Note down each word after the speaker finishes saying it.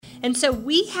And so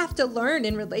we have to learn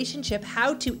in relationship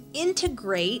how to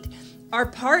integrate our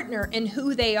partner and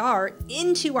who they are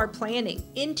into our planning,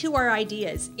 into our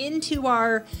ideas, into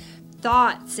our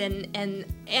thoughts, and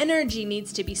energy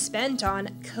needs to be spent on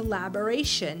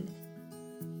collaboration.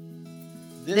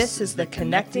 This is the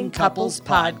Connecting Couples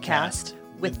Podcast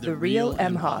with the Real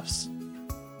Emhoffs.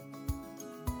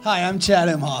 Hi, I'm Chad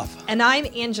Emhoff. And I'm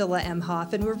Angela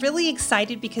Emhoff, and we're really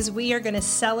excited because we are going to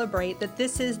celebrate that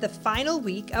this is the final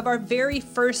week of our very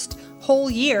first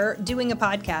whole year doing a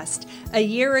podcast. A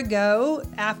year ago,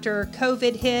 after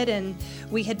COVID hit and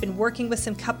we had been working with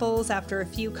some couples after a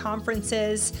few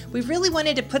conferences, we really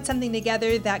wanted to put something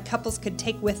together that couples could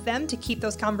take with them to keep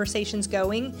those conversations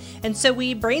going. And so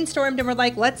we brainstormed and we're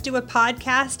like, let's do a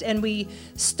podcast. And we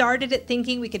started it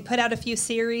thinking we could put out a few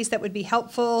series that would be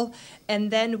helpful. And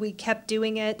then we kept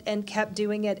doing it.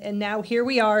 And now here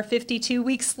we are 52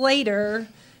 weeks later,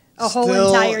 whole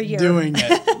entire year. Doing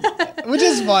it, which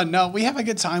is fun. No, we have a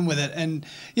good time with it. And,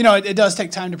 you know, it does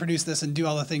take time to produce this and do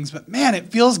all the things. But, man, it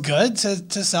feels good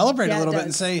to celebrate a little bit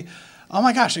and say, oh,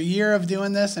 my gosh, a year of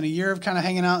doing this and a year of kind of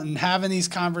hanging out and having these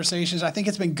conversations. I think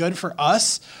it's been good for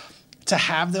us to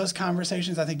have those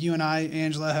conversations. I think you and I,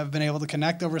 Angela, have been able to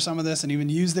connect over some of this and even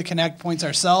use the connect points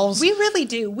ourselves. We really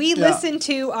do. We listen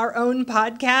to our own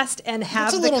podcast and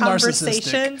have the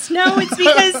conversations. No, it's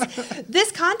because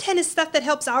this content is stuff that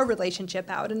helps our relationship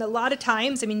out. And a lot of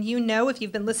times, I mean, you know, if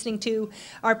you've been listening to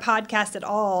our podcast at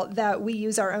all, that we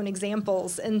use our own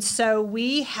examples. And so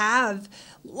we have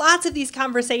lots of these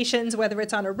conversations, whether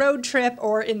it's on a road trip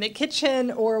or in the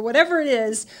kitchen or whatever it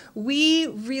is. We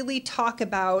really talk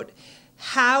about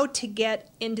how to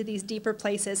get into these deeper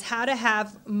places, how to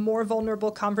have more vulnerable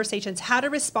conversations, how to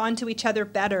respond to each other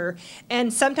better.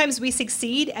 And sometimes we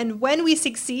succeed, and when we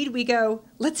succeed, we go,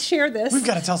 let's share this. We've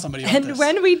got to tell somebody about this. And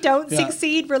when we don't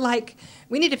succeed, we're like,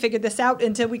 we need to figure this out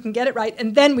until we can get it right,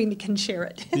 and then we can share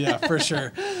it. Yeah, for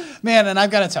sure. Man, and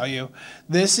I've got to tell you,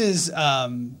 this is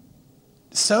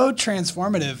so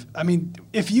transformative. I mean,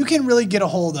 if you can really get a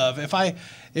hold of,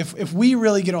 if we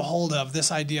really get a hold of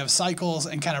this idea of cycles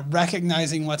and kind of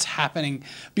recognizing what's happening,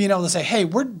 being able to say, hey,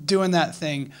 we're doing that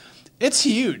thing, it's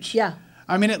huge. Yeah.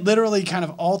 I mean, it literally kind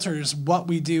of alters what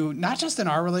we do, not just in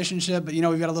our relationship, but, you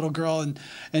know, we've got a little girl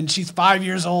and she's 5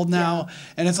 years old now. Yeah.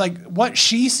 And it's like what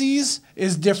she sees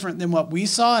is different than what we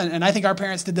saw. And I think our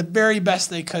parents did the very best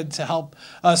they could to help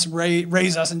us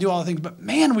raise us and do all the things. But,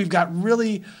 man, we've got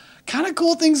really kind of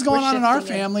cool things going on in our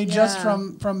family just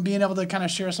from being able to kind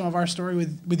of share some of our story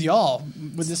with y'all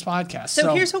with this podcast.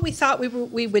 So here's what we thought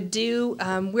we would do.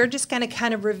 We're just going to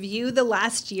kind of review the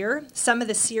last year, some of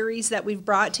the series that we've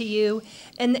brought to you.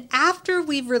 And after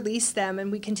we've released them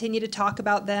and we continue to talk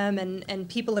about them and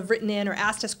people have written in or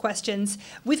asked us questions,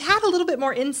 we've had a little bit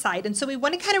more insight. And so we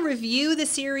want to kind of review the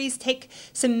series, take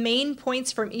some main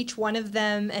points from each one of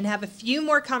them and have a few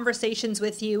more conversations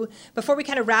with you before we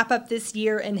kind of wrap up this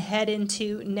year and head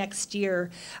into next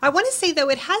year. I want to say, though,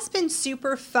 it has been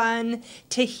super fun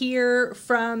to hear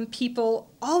from people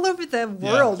all over the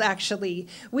world, actually.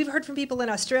 We've heard from people in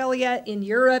Australia, in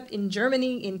Europe, in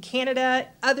Germany, in Canada,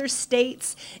 other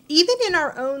states, even in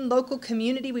our own local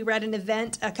community. We were at an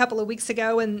event a couple of weeks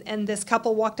ago, and this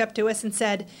couple walked up to us and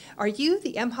said, "Are you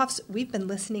the Emhoffs? We've been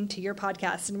listening to your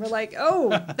podcast." And we're like, "Oh,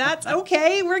 that's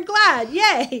okay. We're glad.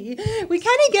 Yay." We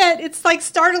kind of it's like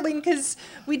startling because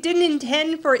we didn't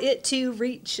intend for it to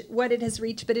reach what it has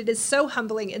reached, but it is so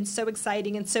humbling and so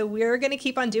exciting. And so we're going to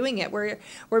keep on doing it. We're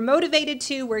motivated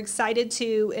to, we're excited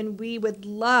to, and we would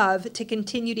love to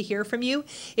continue to hear from you.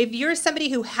 If you're somebody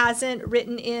who hasn't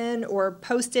written in or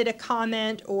posted a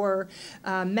comment or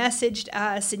messaged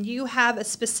us and you have a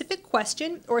specific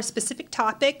question or a specific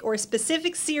topic or a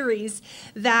specific series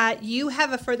that you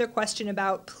have a further question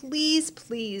about, please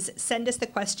send us the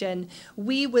question.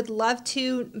 We would love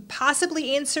to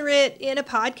possibly answer it in a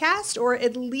podcast or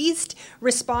at least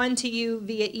respond to you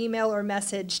via email or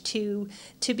message to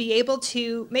be able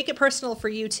to make it personal for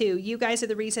you too. You guys are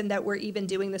the reason that we're even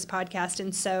doing this podcast,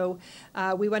 and so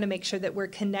we want to make sure that we're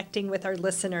connecting with our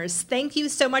listeners. Thank you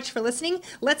so much for listening.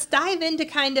 Let's dive into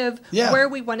kind of where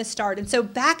we want to start. And so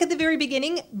back at the very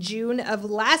beginning, June of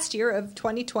last year of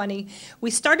 2020,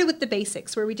 we started with the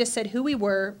basics where we just said who we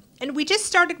were. And we just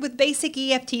started with basic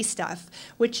EFT stuff,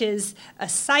 which is a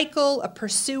cycle, a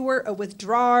pursuer, a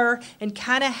withdrawer, and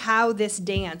kind of how this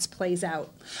dance plays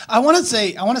out. I want to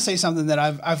say something that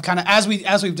I've kind of as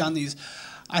we've done these,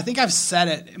 I think I've said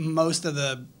it in most of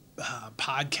the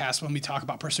podcasts when we talk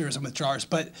about pursuers and withdrawers.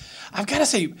 But I've got to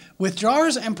say,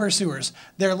 withdrawers and pursuers,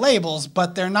 they're labels,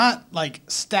 but they're not like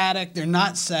static. They're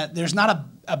not set. There's not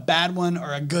a bad one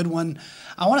or a good one.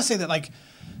 I want to say that like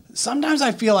sometimes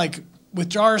I feel like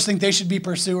withdrawers think they should be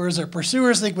pursuers, or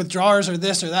pursuers think withdrawers are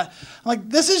this or that. I'm like,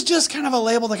 this is just kind of a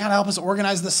label to kind of help us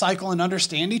organize the cycle and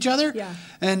understand each other. Yeah.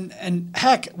 And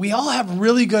heck, we all have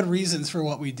really good reasons for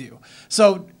what we do.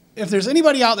 So if there's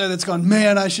anybody out there that's going,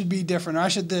 man, I should be different, or I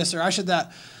should this, or I should that,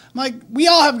 I'm like, we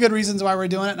all have good reasons why we're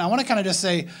doing it. And I want to kind of just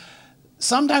say,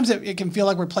 sometimes it can feel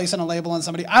like we're placing a label on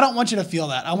somebody. I don't want you to feel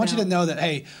that. I want you to know that,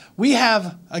 hey, we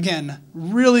have, again,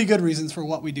 really good reasons for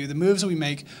what we do, the moves we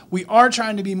make. We are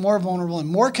trying to be more vulnerable and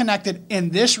more connected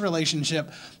in this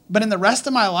relationship. But in the rest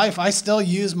of my life, I still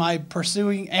use my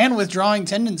pursuing and withdrawing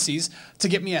tendencies to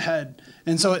get me ahead.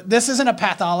 And so this isn't a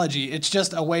pathology. It's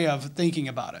just a way of thinking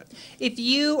about it. If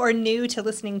you are new to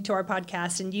listening to our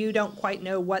podcast and you don't quite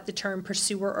know what the term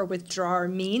pursuer or withdrawer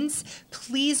means,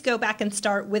 please go back and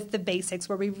start with the basics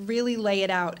where we really lay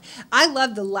it out. I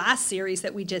love the last series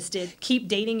that we just did, Keep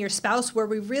Dating Your Spouse, where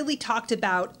we really talked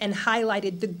about and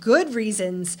highlighted the good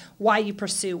reasons why you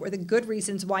pursue or the good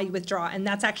reasons why you withdraw. And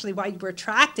that's actually why you were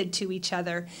attracted to each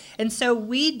other. And so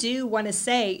we do want to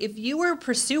say, if you are a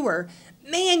pursuer,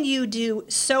 man, you do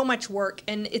so much work,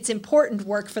 and it's important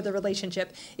work for the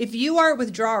relationship. If you are a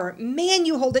withdrawer, man,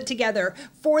 you hold it together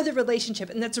for the relationship,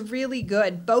 and that's really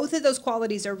good. Both of those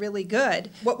qualities are really good.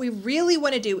 What we really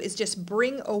want to do is just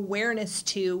bring awareness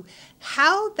to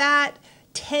how that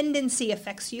tendency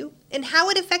affects you and how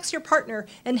it affects your partner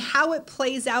and how it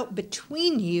plays out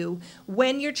between you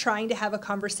when you're trying to have a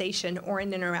conversation or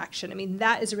an interaction. I mean,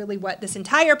 that is really what this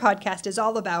entire podcast is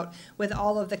all about with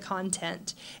all of the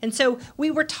content. And so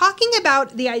we were talking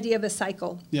about the idea of a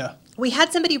cycle. Yeah. We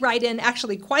had somebody write in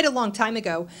actually quite a long time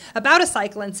ago about a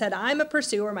cycle and said, I'm a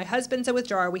pursuer, my husband's a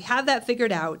withdrawer. We have that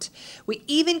figured out. We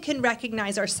even can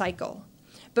recognize our cycle.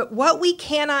 But what we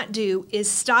cannot do is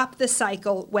stop the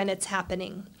cycle when it's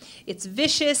happening. It's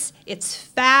vicious, it's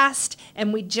fast,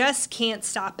 and we just can't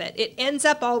stop it. It ends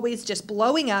up always just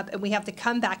blowing up, and we have to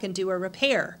come back and do a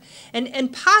repair.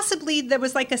 And possibly there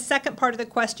was like a second part of the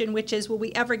question, which is, will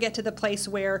we ever get to the place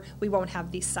where we won't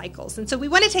have these cycles? And so we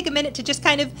want to take a minute to just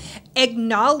kind of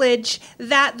acknowledge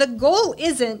that the goal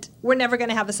isn't we're never going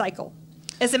to have a cycle.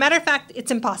 As a matter of fact, it's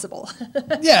impossible.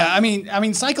 Yeah, I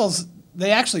mean, cycles,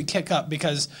 they actually kick up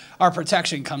because our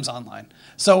protection comes online.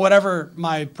 So whatever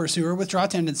my pursuer withdraw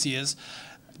tendency is,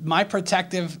 my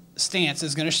protective stance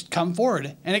is going to come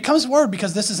forward. And it comes forward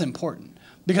because this is important,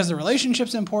 because the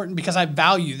relationship's important, because I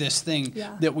value this thing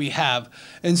that we have.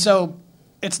 And so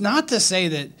it's not to say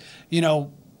that,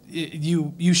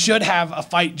 you should have a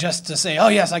fight just to say, oh,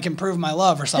 yes, I can prove my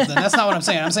love or something. That's not what I'm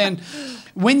saying. I'm saying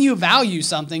when you value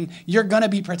something, you're going to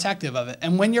be protective of it.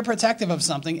 And when you're protective of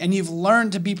something and you've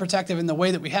learned to be protective in the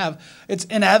way that we have, it's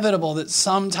inevitable that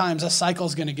sometimes a cycle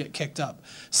is going to get kicked up.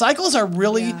 Cycles are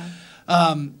really,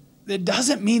 it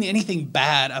doesn't mean anything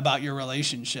bad about your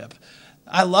relationship.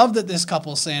 I love that this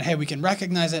couple is saying, hey, we can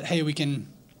recognize it. Hey, we can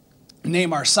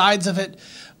name our sides of it.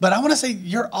 But I want to say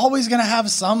you're always going to have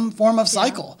some form of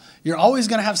cycle. You're always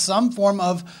going to have some form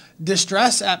of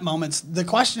distress at moments. The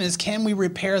question is, can we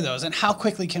repair those, and how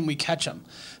quickly can we catch them?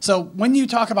 So when you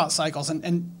talk about cycles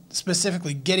and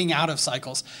specifically getting out of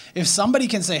cycles, if somebody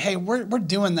can say, hey, we're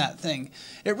doing that thing,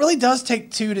 it really does take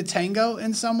two to tango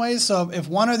in some ways. So if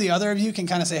one or the other of you can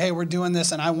kind of say, hey, we're doing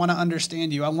this and I want to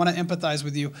understand you, I want to empathize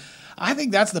with you, I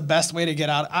think that's the best way to get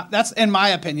out. That's in my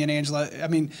opinion, Angela. I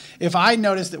mean, if I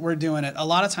notice that we're doing it, a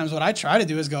lot of times what I try to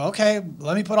do is go, okay,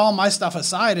 let me put all my stuff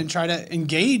aside and try to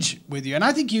engage with you. And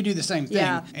I think you do the same thing,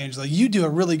 Angela. You do a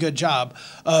really good job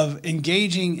of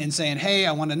engaging and saying, hey,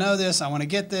 I want to know this. I want to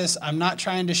get this. I'm not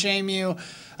trying to shame you.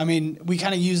 I mean, we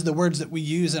kind of use the words that we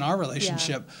use in our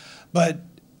relationship, but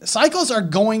cycles are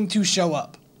going to show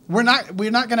up. We're not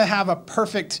going to have a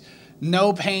perfect,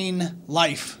 no pain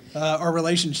life or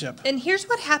relationship. And here's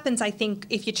what happens, I think,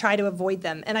 if you try to avoid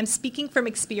them. And I'm speaking from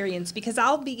experience because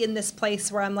I'll be in this place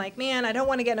where I'm like, man, I don't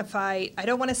want to get in a fight. I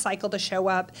don't want a cycle to show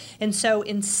up. And so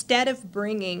instead of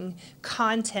bringing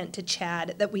content to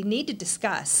Chad that we need to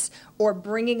discuss, or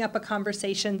bringing up a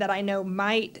conversation that I know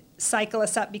might cycle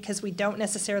us up because we don't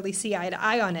necessarily see eye to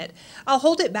eye on it, I'll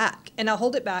hold it back and I'll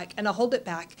hold it back and I'll hold it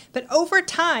back. But over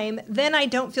time, then I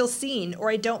don't feel seen, or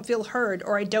I don't feel heard,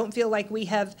 or I don't feel like we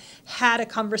have had a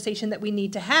conversation that we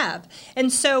need to have.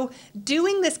 And so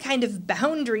doing this kind of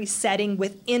boundary setting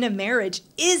within a marriage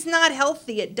is not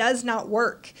healthy. It does not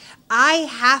work. I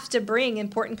have to bring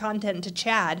important content to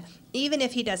Chad, even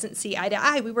if he doesn't see eye to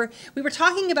eye. We were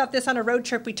talking about this on a road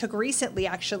trip we took recently,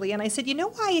 actually, and I said, you know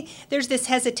why there's this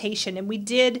hesitation? And we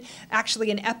did actually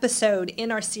an episode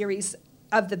in our series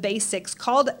of the basics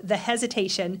called The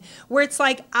Hesitation, where it's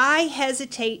like I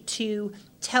hesitate to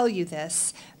tell you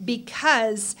this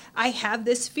because I have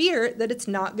this fear that it's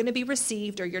not going to be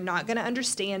received, or you're not going to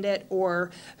understand it,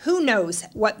 or who knows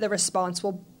what the response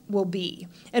will be.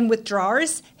 And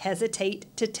withdrawers hesitate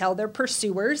to tell their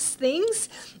pursuers things,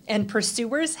 and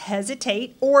pursuers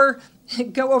hesitate or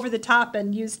go over the top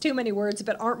and use too many words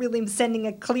but aren't really sending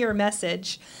a clear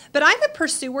message. But I'm a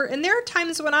pursuer, and there are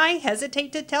times when I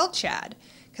hesitate to tell Chad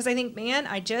because I think, man,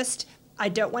 I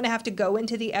don't want to have to go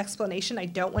into the explanation. I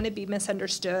don't want to be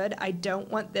misunderstood. I don't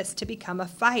want this to become a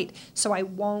fight, so I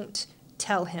won't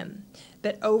tell him.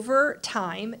 But over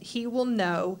time, he will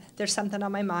know there's something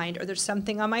on my mind or there's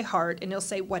something on my heart, and he'll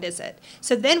say, what is it?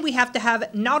 So then we have to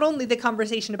have not only the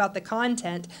conversation about the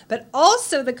content, but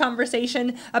also the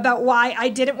conversation about why I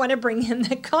didn't want to bring him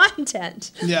the content.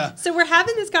 Yeah. So we're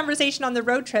having this conversation on the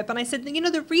road trip, and I said,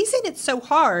 the reason it's so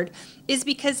hard is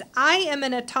because I am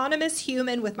an autonomous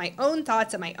human with my own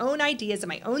thoughts and my own ideas and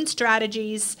my own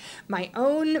strategies, my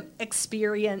own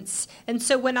experience. And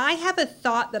so when I have a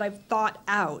thought that I've thought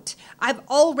out, I've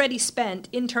already spent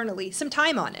internally some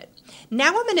time on it. Now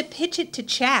I'm going to pitch it to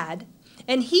Chad,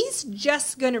 and he's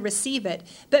just going to receive it.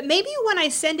 But maybe when I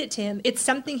send it to him, it's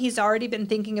something he's already been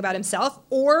thinking about himself,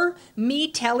 or me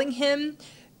telling him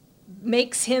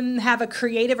makes him have a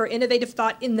creative or innovative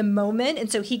thought in the moment,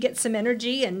 and so he gets some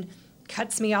energy and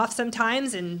cuts me off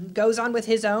sometimes and goes on with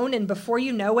his own, and before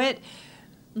you know it,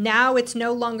 now it's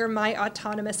no longer my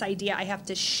autonomous idea. I have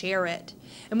to share it.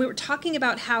 And we were talking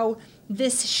about how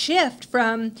this shift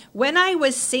from when I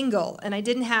was single and I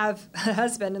didn't have a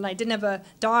husband and I didn't have a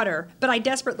daughter, but I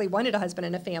desperately wanted a husband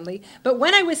and a family. But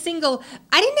when I was single,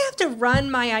 I didn't have to run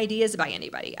my ideas by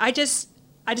anybody. I just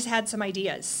had some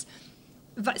ideas.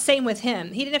 But same with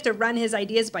him. He didn't have to run his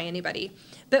ideas by anybody.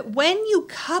 But when you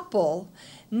couple,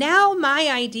 now my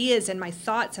ideas and my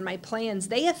thoughts and my plans,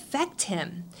 they affect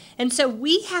him. And so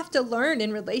we have to learn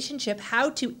in relationship how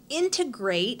to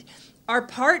integrate our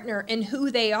partner and who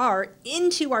they are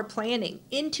into our planning,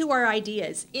 into our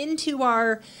ideas, into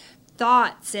our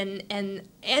thoughts, and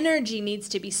energy needs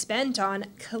to be spent on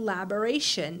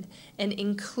collaboration and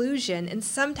inclusion. And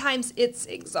sometimes it's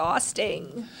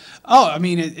exhausting. Oh, I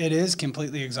mean, it is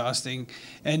completely exhausting.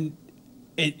 And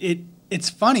it's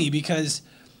funny because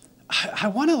I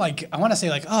want to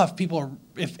say oh,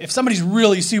 if somebody's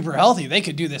really super healthy, they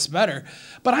could do this better.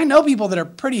 But I know people that are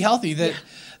pretty healthy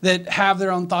that have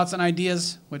their own thoughts and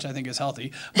ideas, which I think is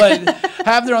healthy, but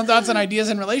have their own thoughts and ideas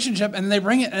in relationship, and they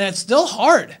bring it, and it's still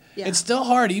hard. Yeah. It's still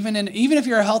hard, even if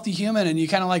you're a healthy human and you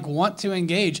kind of want to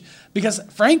engage, because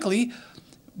frankly,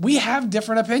 we have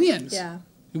different opinions. Yeah.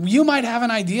 You might have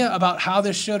an idea about how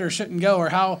this should or shouldn't go, or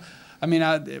how a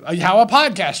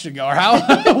podcast should go, or how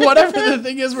whatever the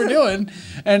thing is we're doing,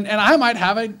 and I might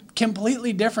have a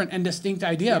completely different and distinct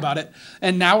idea about it,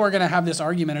 and now we're going to have this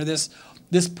argument or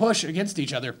this push against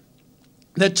each other.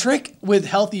 The trick with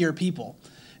healthier people,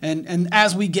 and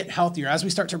as we get healthier, as we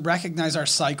start to recognize our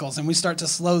cycles and we start to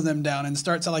slow them down and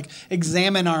start to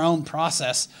examine our own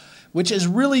process, which is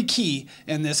really key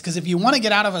in this, because if you want to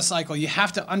get out of a cycle, you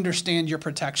have to understand your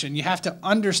protection. You have to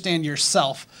understand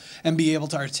yourself and be able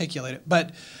to articulate it.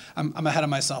 But I'm ahead of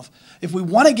myself. If we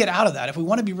want to get out of that, if we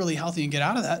want to be really healthy and get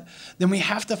out of that, then we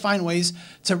have to find ways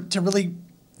to really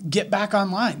get back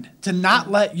online, to not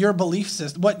let your belief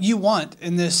system, what you want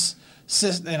in this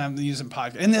system, and I'm using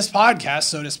in this podcast,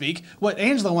 so to speak, what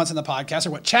Angela wants in the podcast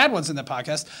or what Chad wants in the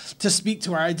podcast, to speak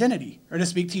to our identity or to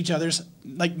speak to each other's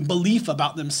belief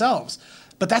about themselves.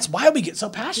 But that's why we get so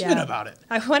passionate about it.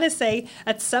 I want to say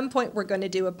at some point we're going to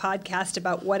do a podcast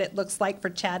about what it looks like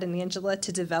for Chad and Angela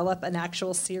to develop an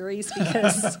actual series,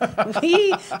 because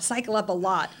we cycle up a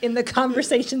lot in the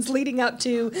conversations leading up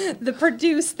to the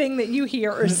produced thing that you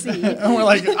hear or see. And we're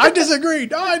like, I disagree.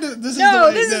 This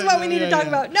is what we need to talk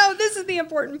about. No, this is the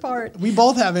important part. We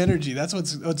both have energy. That's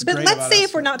what's great about us. But let's say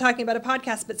if we're not talking about a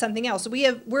podcast, but something else.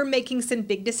 We're making some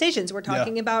big decisions. We're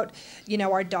talking about,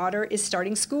 our daughter is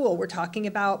starting school. We're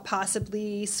talking about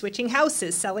possibly switching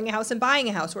houses, selling a house and buying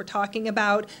a house. We're talking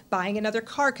about buying another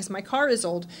car because my car is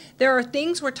old. There are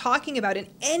things we're talking about, and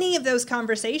any of those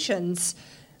conversations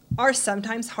are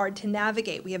sometimes hard to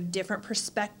navigate. We have different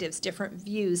perspectives, different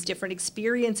views, different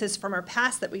experiences from our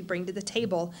past that we bring to the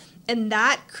table, and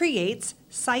that creates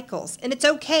cycles. And it's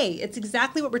okay. It's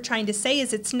exactly what we're trying to say,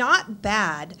 is it's not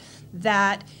bad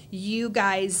that you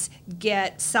guys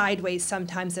get sideways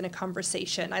sometimes in a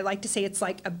conversation. I like to say it's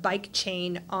like a bike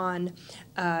chain on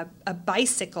a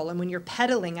bicycle, and when you're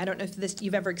pedaling, I don't know if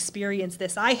you've ever experienced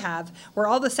this, I have, where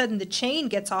all of a sudden the chain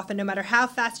gets off, and no matter how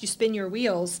fast you spin your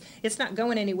wheels, it's not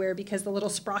going anywhere because the little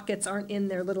sprockets aren't in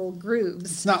their little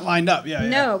grooves. It's not lined up,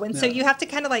 No, and so you have to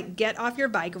kind of get off your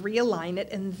bike, realign it,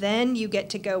 and then you get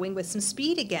to going with some speed.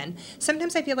 speed again.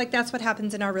 Sometimes I feel like that's what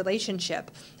happens in our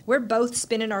relationship. We're both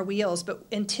spinning our wheels, but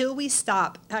until we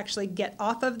stop, actually get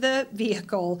off of the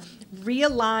vehicle,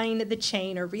 realign the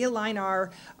chain or realign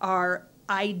our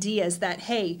ideas that,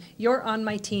 hey, you're on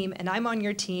my team and I'm on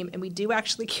your team and we do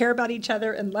actually care about each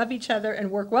other and love each other and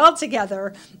work well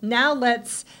together. Now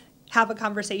let's have a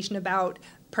conversation about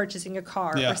purchasing a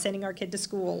car or sending our kid to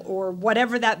school or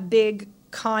whatever that big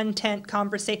content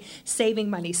conversation, saving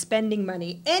money, spending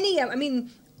money,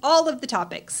 all of the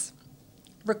topics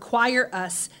require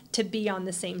us to be on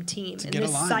the same team. And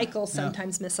this cycle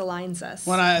sometimes misaligns us.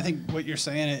 Well, I think what you're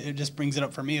saying, it just brings it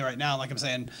up for me right now. Like I'm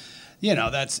saying,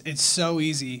 it's so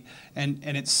easy and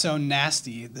it's so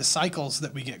nasty. The cycles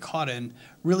that we get caught in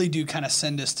really do kind of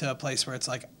send us to a place where it's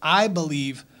like, I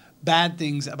believe bad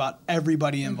things about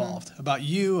everybody involved, about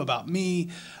you, about me,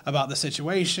 about the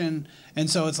situation. And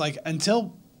so it's like,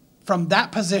 from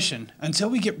that position, until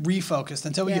we get refocused,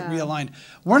 until we get realigned,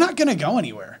 we're not going to go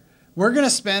anywhere. We're going to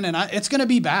spin and it's going to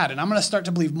be bad. And I'm going to start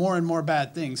to believe more and more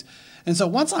bad things. And so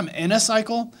once I'm in a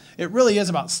cycle, it really is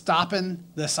about stopping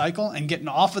the cycle and getting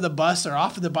off of the bus or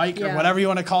off of the bike or whatever you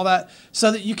want to call that,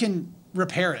 so that you can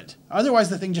repair it. Otherwise,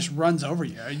 the thing just runs over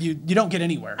you. You don't get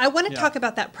anywhere. I want to talk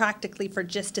about that practically for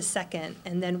just a second,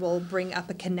 and then we'll bring up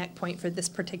a connect point for this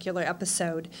particular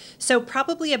episode. So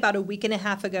probably about a week and a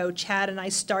half ago, Chad and I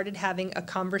started having a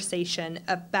conversation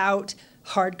about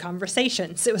hard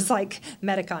conversations. It was like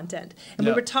meta content. And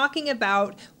we were talking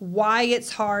about why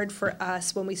it's hard for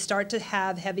us when we start to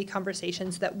have heavy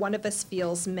conversations that one of us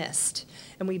feels missed.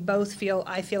 And we both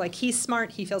I feel like he's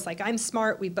smart. He feels like I'm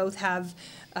smart. We both have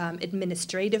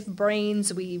administrative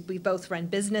brains. We both run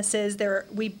businesses.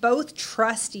 We both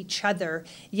trust each other,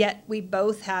 yet we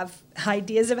both have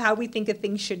ideas of how we think a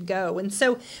thing should go. And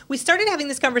so we started having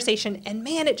this conversation, and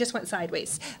man, it just went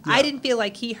sideways. I didn't feel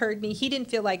like he heard me. He didn't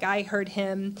feel like I heard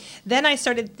him. Then I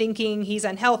started thinking he's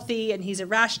unhealthy and he's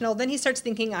irrational. Then he starts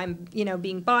thinking I'm,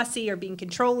 being bossy or being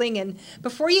controlling. And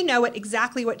before you know it,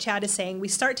 exactly what Chad is saying, we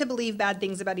start to believe bad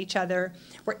things about each other.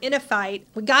 We're in a fight.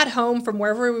 We got home from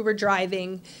wherever we were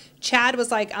driving. Chad was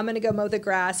like, I'm going to go mow the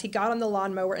grass. He got on the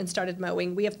lawnmower and started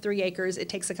mowing. We have 3 acres. It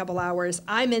takes a couple hours.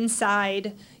 I'm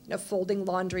inside, folding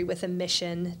laundry with a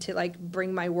mission to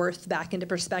bring my worth back into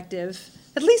perspective.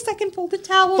 At least I can fold a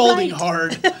towel Folding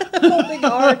hard. Folding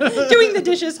hard. Doing the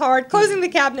dishes hard. Closing the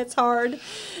cabinets hard.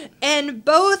 And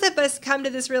both of us come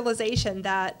to this realization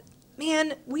that,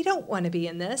 man, we don't want to be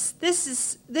in this. This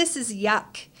is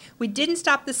yuck. We didn't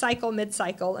stop the cycle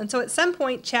mid-cycle. And so at some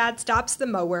point, Chad stops the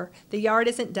mower. The yard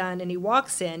isn't done. And he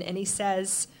walks in and he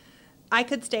says, I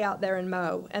could stay out there and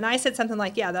mow. And I said something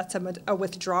like, yeah, that's a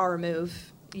withdrawer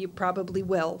move. You probably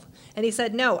will. And he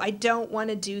said, no, I don't want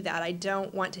to do that. I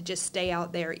don't want to just stay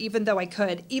out there, even though I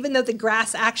could, even though the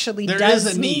grass actually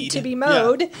does need to be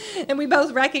mowed. Yeah. And we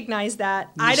both recognize that.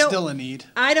 Still a need.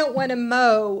 I don't want to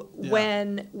mow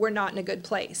when we're not in a good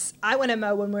place. I want to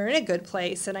mow when we're in a good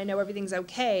place and I know everything's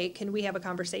okay. Can we have a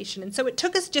conversation? And so it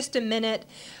took us just a minute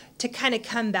to kind of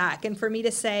come back and for me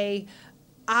to say,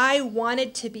 I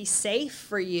wanted to be safe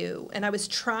for you, and I was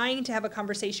trying to have a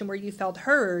conversation where you felt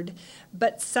heard,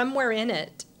 but somewhere in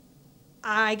it,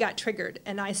 I got triggered,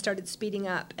 and I started speeding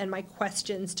up, and my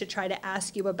questions to try to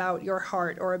ask you about your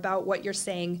heart or about what you're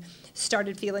saying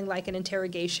started feeling like an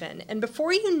interrogation. And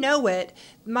before you know it,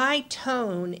 my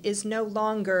tone is no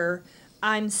longer,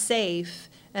 I'm safe,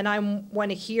 and I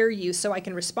want to hear you so I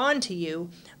can respond to you.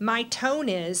 My tone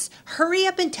is, hurry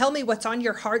up and tell me what's on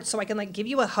your heart so I can give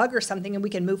you a hug or something and we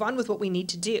can move on with what we need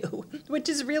to do, which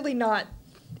is really not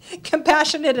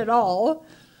compassionate at all.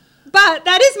 But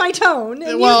that is my tone,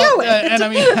 and you know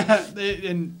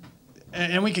it.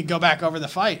 And we could go back over the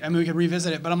fight. We could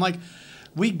revisit it. But I'm like,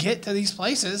 we get to these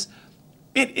places.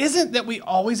 It isn't that we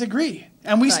always agree.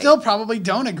 And we still probably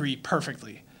don't agree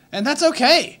perfectly. And that's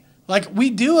okay. We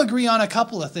do agree on a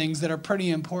couple of things that are pretty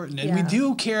important, and we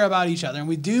do care about each other, and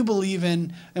we do believe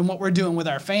in what we're doing with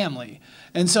our family.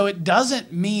 And so it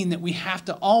doesn't mean that we have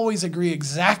to always agree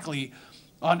exactly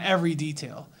on every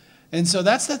detail. And so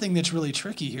that's the thing that's really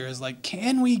tricky here is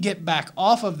can we get back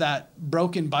off of that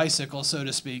broken bicycle, so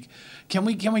to speak? Can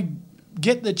we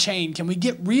get the chain? Can we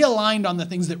get realigned on the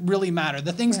things that really matter,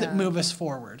 the things that move us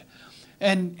forward,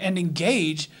 and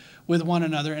engage with one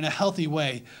another in a healthy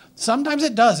way? Sometimes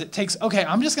it does. It takes,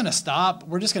 I'm just going to stop.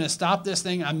 We're just going to stop this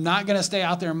thing. I'm not going to stay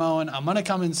out there mowing. I'm going to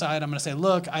come inside. I'm going to say,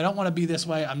 look, I don't want to be this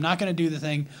way. I'm not going to do the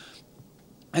thing.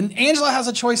 And Angela has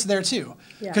a choice there too,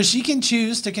 because she can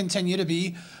choose to continue to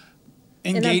be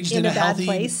engaged in a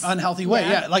healthy, unhealthy way.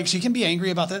 Yeah. She can be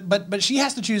angry about that, but she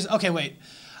has to choose, okay, wait,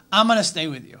 I'm going to stay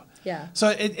with you. Yeah. So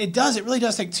it really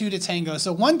does take two to tango.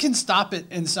 So one can stop it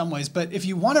in some ways, but if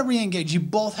you want to re-engage, you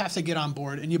both have to get on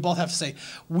board and you both have to say,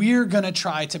 we're going to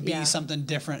try to be something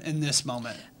different in this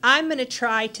moment. I'm going to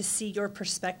try to see your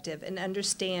perspective and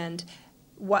understand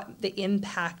what the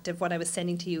impact of what I was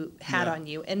sending to you had on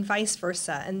you, and vice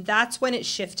versa. And that's when it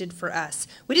shifted for us.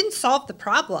 We didn't solve the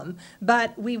problem,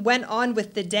 but we went on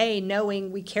with the day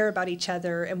knowing we care about each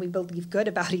other and we believe good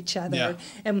about each other. Yeah.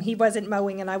 And he wasn't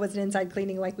mowing and I wasn't inside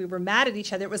cleaning like we were mad at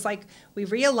each other. It was like we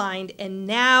realigned, and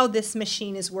now this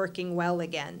machine is working well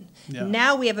again. Yeah.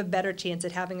 Now we have a better chance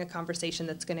at having a conversation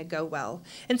that's going to go well.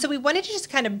 And so we wanted to just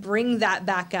kind of bring that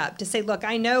back up to say, look,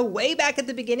 I know way back at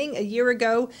the beginning, a year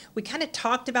ago, we kind of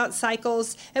talked about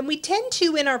cycles, and we tend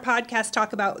to in our podcast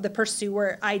talk about the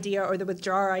pursuer idea or the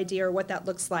withdrawer idea or what that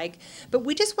looks like. But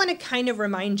we just want to kind of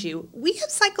remind you, we have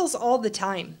cycles all the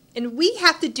time. And we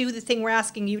have to do the thing we're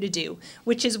asking you to do,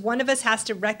 which is one of us has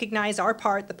to recognize our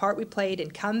part, the part we played,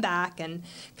 and come back and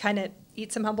kind of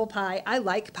eat some humble pie. I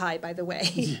like pie, by the way.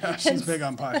 Yeah, she's big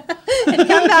on pie. And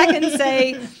come back and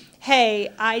say, hey,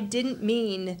 I didn't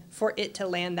mean for it to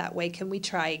land that way. Can we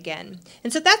try again?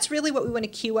 And so that's really what we want to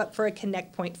queue up for a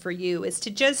connect point for you, is to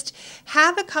just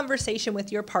have a conversation with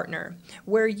your partner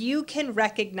where you can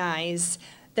recognize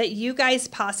that you guys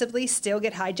possibly still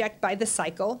get hijacked by the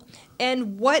cycle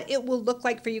and what it will look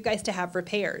like for you guys to have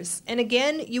repairs. And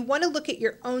again, you want to look at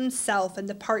your own self and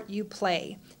the part you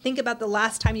play. Think about the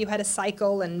last time you had a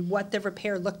cycle and what the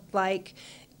repair looked like.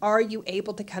 Are you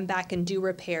able to come back and do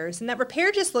repairs? And that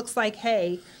repair just looks like,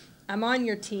 hey, I'm on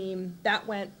your team, that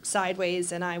went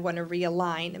sideways and I want to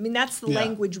realign. I mean, that's the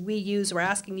language we use. We're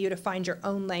asking you to find your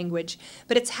own language.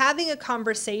 But it's having a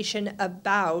conversation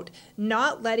about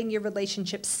not letting your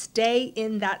relationship stay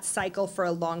in that cycle for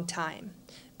a long time,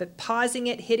 but pausing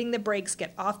it, hitting the brakes,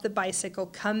 get off the bicycle,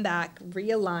 come back,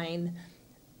 realign,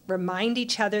 remind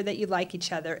each other that you like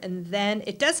each other. And then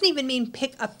it doesn't even mean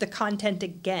pick up the content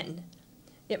again.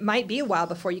 It might be a while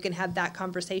before you can have that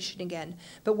conversation again.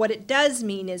 But what it does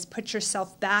mean is put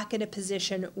yourself back in a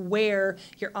position where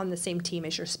you're on the same team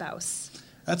as your spouse.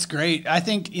 That's great. I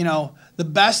think, the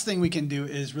best thing we can do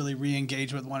is really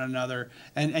re-engage with one another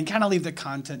and kind of leave the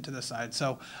content to the side.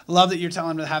 So I love that you're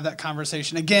telling them to have that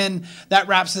conversation. Again, that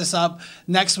wraps this up.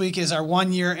 Next week is our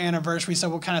 1-year anniversary, so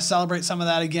we'll kind of celebrate some of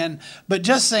that again. But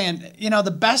just saying,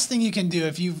 the best thing you can do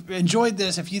if you've enjoyed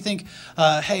this, if you think,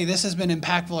 hey, this has been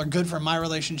impactful or good for my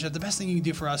relationship, the best thing you can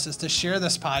do for us is to share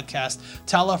this podcast,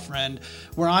 tell a friend.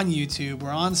 We're on YouTube, we're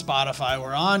on Spotify,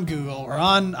 we're on Google, we're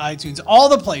on iTunes, all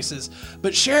the places.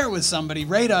 But share it with somebody,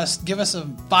 rate us, give us a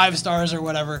 5 stars or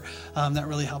whatever. That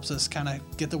really helps us kind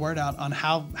of get the word out on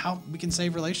how we can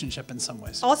save relationship in some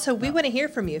ways. Also, we want to hear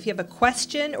from you. If you have a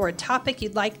question or a topic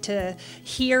you'd like to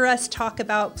hear us talk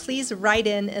about, please write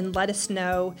in and let us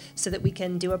know so that we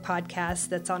can do a podcast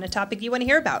that's on a topic you want to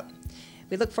hear about.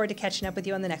 We look forward to catching up with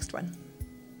you on the next one.